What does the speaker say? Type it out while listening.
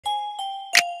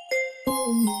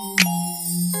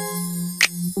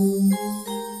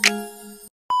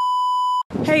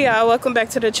Hey y'all, welcome back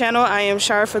to the channel. I am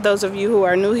Shar. For those of you who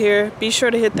are new here, be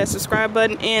sure to hit that subscribe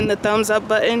button and the thumbs up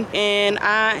button. And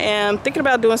I am thinking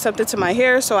about doing something to my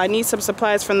hair, so I need some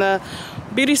supplies from the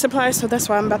beauty supplies, so that's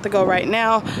why I'm about to go right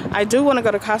now. I do want to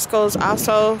go to Costco's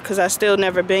also because I still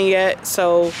never been yet,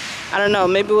 so I don't know,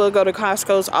 maybe we'll go to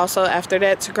Costco's also after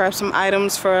that to grab some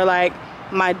items for like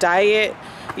my diet.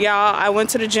 Y'all, I went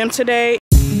to the gym today.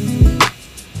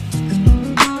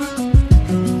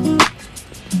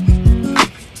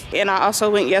 And I also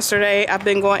went yesterday. I've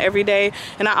been going every day,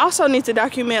 and I also need to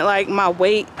document like my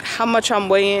weight, how much I'm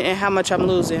weighing and how much I'm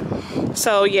losing.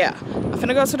 So yeah, I'm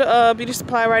gonna go to the beauty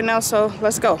supply right now, so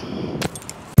let's go.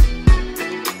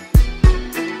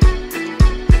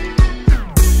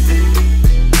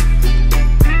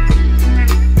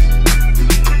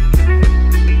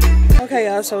 Okay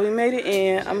y'all, so we made it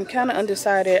in. I'm kind of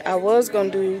undecided. I was gonna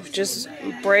do just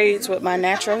braids with my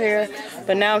natural hair,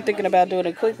 but now I'm thinking about doing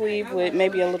a quick weave with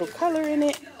maybe a little color in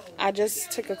it. I just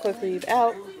took a quick weave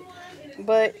out,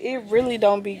 but it really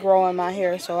don't be growing my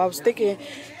hair, so I was thinking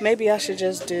maybe I should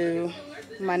just do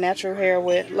my natural hair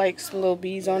with like some little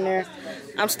beads on there.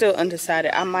 I'm still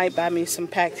undecided. I might buy me some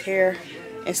packed hair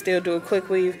and still do a quick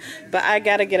weave, but I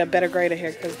gotta get a better grade of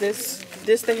hair because this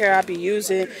the hair I be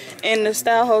using, and the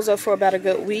style holds up for about a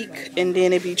good week and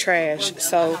then it be trash.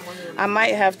 So I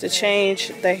might have to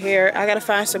change the hair. I gotta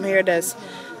find some hair that's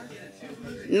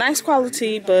nice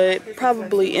quality but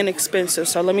probably inexpensive.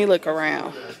 So let me look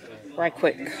around right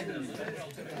quick.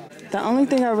 The only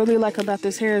thing I really like about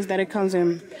this hair is that it comes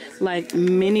in like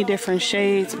many different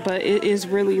shades, but it is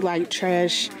really like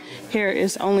trash hair.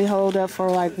 It's only hold up for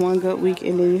like one good week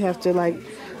and then you have to like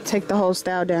take the whole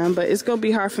style down. But it's gonna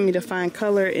be hard for me to find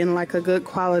color in like a good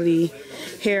quality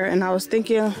hair. And I was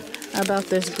thinking about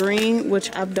this green, which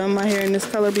I've done my hair in this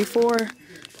color before,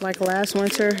 like last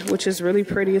winter, which is really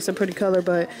pretty. It's a pretty color,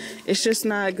 but it's just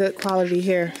not good quality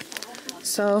hair.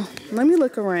 So let me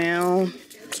look around.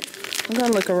 I'm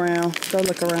gonna look around, go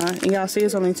look around, and y'all see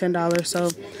it's only $10, so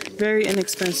very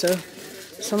inexpensive.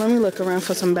 So let me look around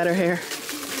for some better hair.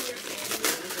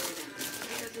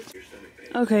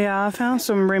 Okay, y'all, I found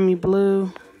some Remy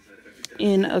Blue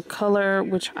in a color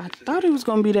which I thought it was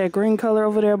gonna be that green color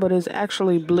over there, but it's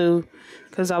actually blue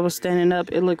because I was standing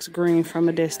up. It looks green from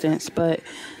a distance, but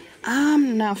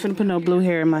I'm not finna put no blue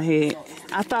hair in my head.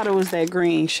 I thought it was that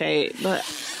green shade, but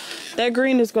that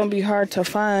green is gonna be hard to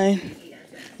find.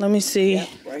 Let me see. Yeah,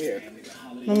 right here.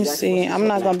 Let me see. I'm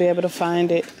not gonna be able to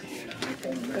find it.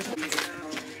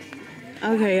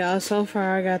 Okay, y'all. So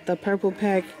far, I got the purple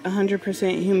pack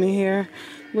 100% human hair,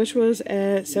 which was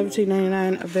at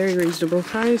 $17.99, a very reasonable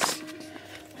price.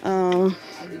 Let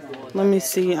me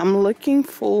see. I'm looking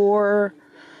for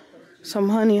some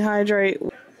honey hydrate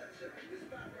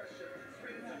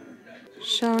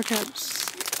shower caps.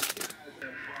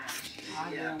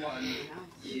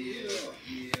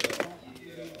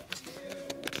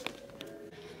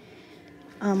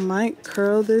 I might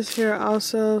curl this hair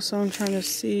also, so I'm trying to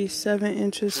see 7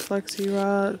 inches flexi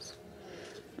rods.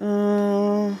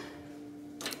 I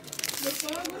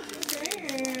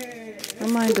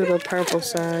might do the purple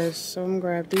size, so I'm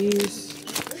gonna grab these,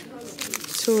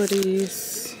 2 of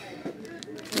these.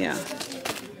 Yeah,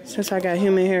 since I got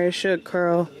human hair, it should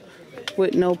curl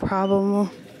with no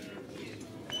problem.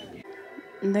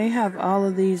 They have all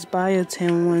of these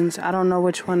biotin ones. I don't know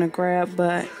which one to grab,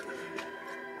 but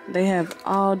they have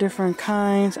all different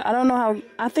kinds. I don't know how.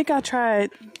 I think I tried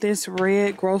this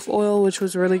red growth oil, which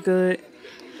was really good.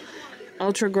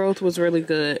 Ultra growth was really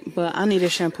good, but I need a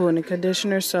shampoo and a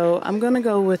conditioner, so I'm gonna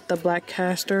go with the Black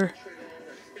Castor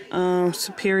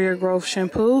Superior Growth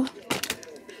shampoo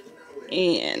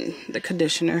and the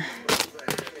conditioner.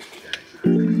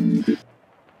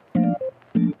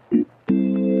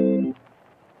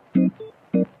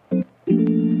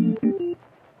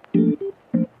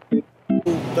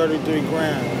 $33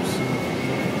 grams.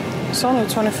 It's only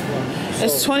 25.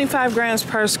 It's 25 grams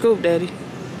per scoop, Daddy.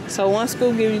 So one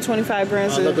scoop gives you 25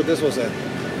 grams. Look at this. What's that?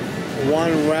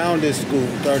 One rounded scoop,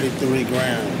 33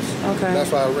 grams. Okay.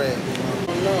 That's what I read.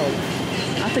 Oh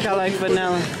no. I think I like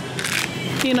vanilla.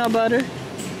 Peanut butter.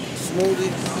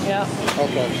 Smoothie. Yeah.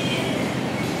 Okay.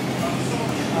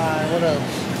 All right. What else?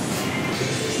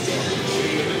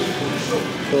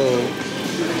 Cool.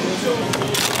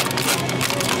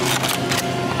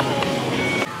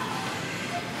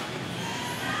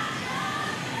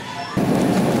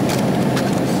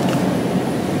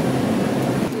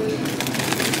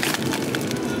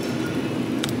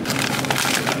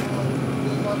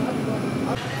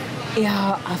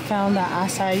 Yeah, I found the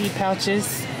acai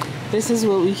pouches. This is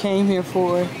what we came here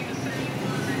for.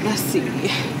 Let's see.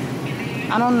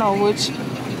 I don't know which.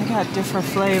 They got different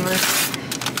flavors.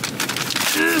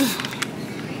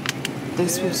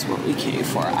 This was what we came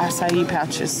for. Acai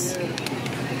pouches.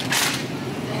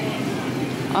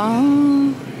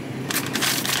 I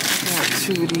got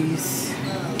 2 of these.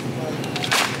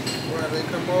 They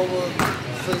come over,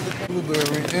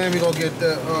 blueberry, and we gonna get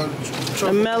that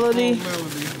the melody.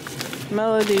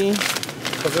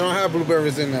 Because they don't have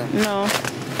blueberries in there. No.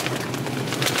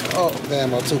 Oh,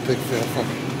 damn, my toothpick fell from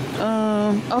me.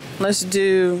 Oh, let's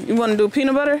do, you want to do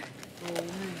peanut butter?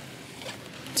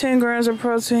 10 grams of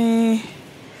protein.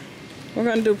 We're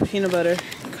going to do peanut butter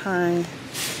kind.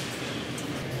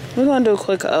 We're going to do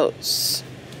quick oats.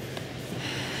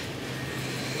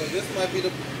 Well, this might be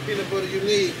the peanut butter you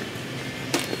need.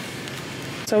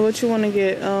 So what you want to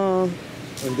get?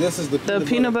 And this is the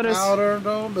peanut butter powder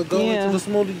though, to go into the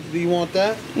smoothie. Do you want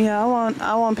that? Yeah, I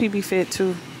want PB Fit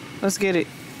too. Let's get it.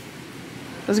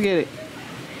 Let's get it.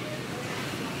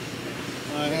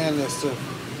 And this too.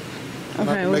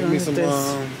 Okay, make me some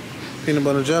peanut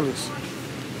butter jellies.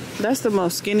 That's the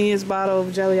most skinniest bottle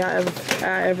of jelly I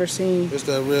ever seen. It's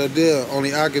that real deal.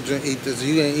 Only I could eat this.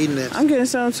 You ain't eating it. I'm getting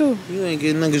some too. You ain't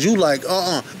getting none because you like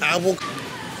I will.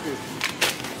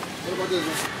 What about this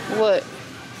one? What?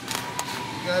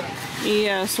 You got it?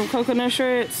 Yeah, some coconut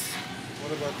shreds.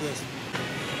 What about this?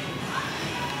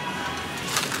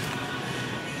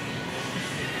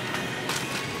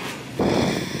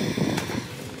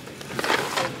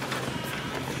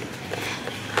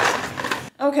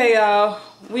 Okay, y'all,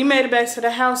 we made it back to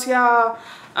the house, y'all.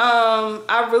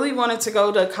 I really wanted to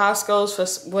go to Costco's for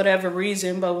whatever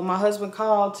reason, but when my husband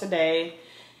called today,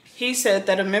 he said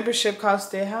that a membership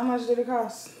costed, how much did it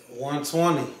cost?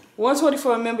 $120. $120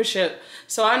 for a membership.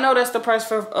 So I know that's the price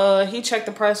for, he checked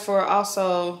the price for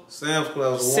also Sam's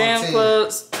Club was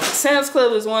Sam's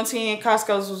Club is $110,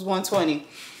 Costco's was $120.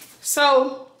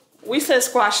 So we said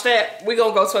squash that. We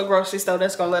gonna go to a grocery store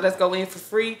that's gonna let us go in for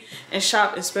free and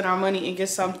shop and spend our money and get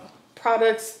some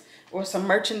products or some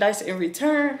merchandise in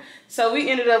return. So we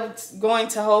ended up going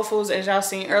to Whole Foods, as y'all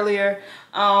seen earlier.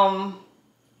 Y'all,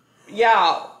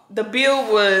 the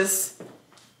bill was,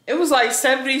 it was like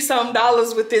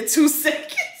 $70-something within 2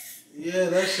 seconds. Yeah,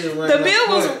 that shit ran The bill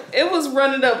was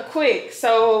running up quick.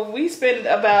 So we spent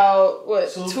about what,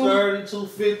 $230,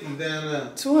 $250 down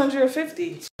there.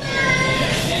 $250.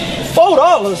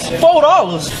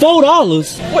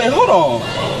 $4. Wait, hold on.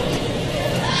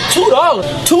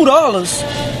 $2.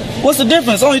 What's the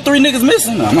difference? Only 3 niggas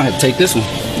missing. I might have to take this one.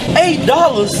 $8.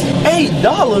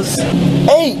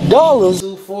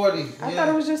 $240. I thought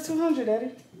it was just $200,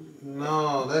 Daddy.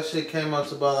 No, that shit came up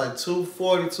to about like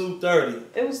 $240, $230.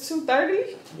 It was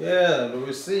 $230? Yeah, the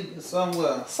receipt is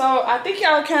somewhere. So I think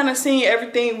y'all kind of seen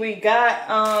everything we got.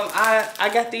 I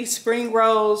got these spring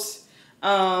rolls,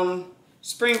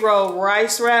 spring roll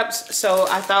rice wraps. So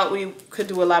I thought we could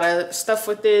do a lot of stuff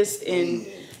with this and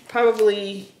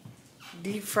probably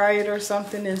deep fry it or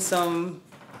something in some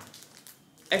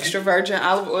extra virgin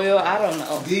olive oil. I don't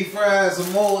know. Deep fry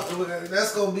some more.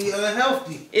 That's gonna be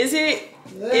unhealthy. Is it?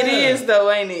 Yeah. It is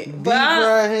though, ain't it? Deep But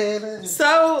fry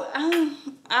so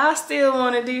I still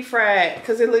want to deep fry it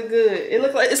because it look good. It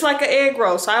look like it's like an egg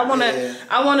roll. So I want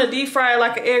to deep fry it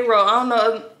like an egg roll. I don't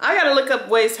know. I gotta look up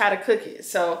ways how to cook it.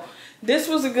 So this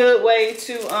was a good way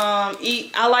to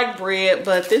eat. I like bread,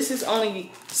 but this is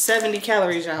only 70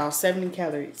 calories, y'all. 70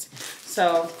 calories.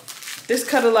 So this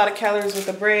cut a lot of calories with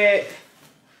the bread,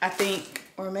 I think,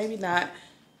 or maybe not.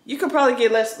 You could probably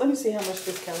get less. Let me see how much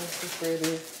this bread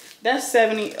is. That's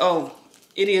 70. Oh,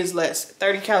 it is less.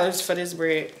 30 calories for this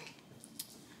bread.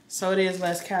 So it is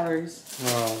less calories.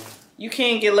 Oh. You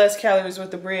can get less calories with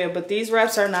the bread, but these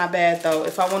wraps are not bad though.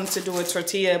 If I wanted to do a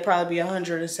tortilla, it'd probably be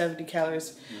 170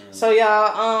 calories. So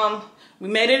y'all, we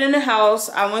made it in the house.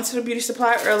 I went to the beauty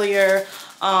supply earlier.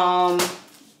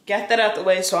 Got that out the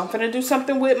way, so I'm gonna do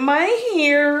something with my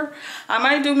hair. I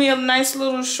might do me a nice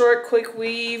little short quick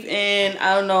weave, and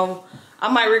I don't know, I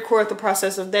might record the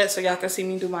process of that so y'all can see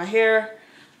me do my hair.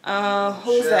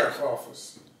 Who's that? Sheriff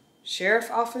office.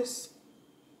 Sheriff office?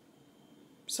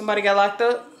 Somebody got locked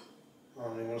up? I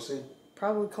don't even want to see.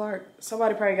 Probably Clark.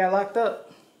 Somebody probably got locked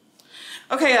up.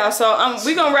 Okay, y'all, so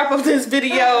we gonna wrap up this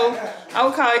video. I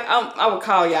will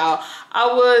call y'all. I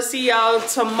will see y'all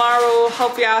tomorrow.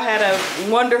 Hope y'all had a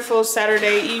wonderful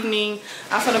Saturday evening.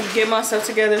 I'm gonna get myself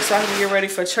together so I can get ready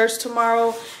for church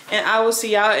tomorrow. And I will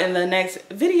see y'all in the next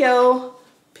video.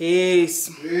 Peace.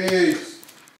 Peace.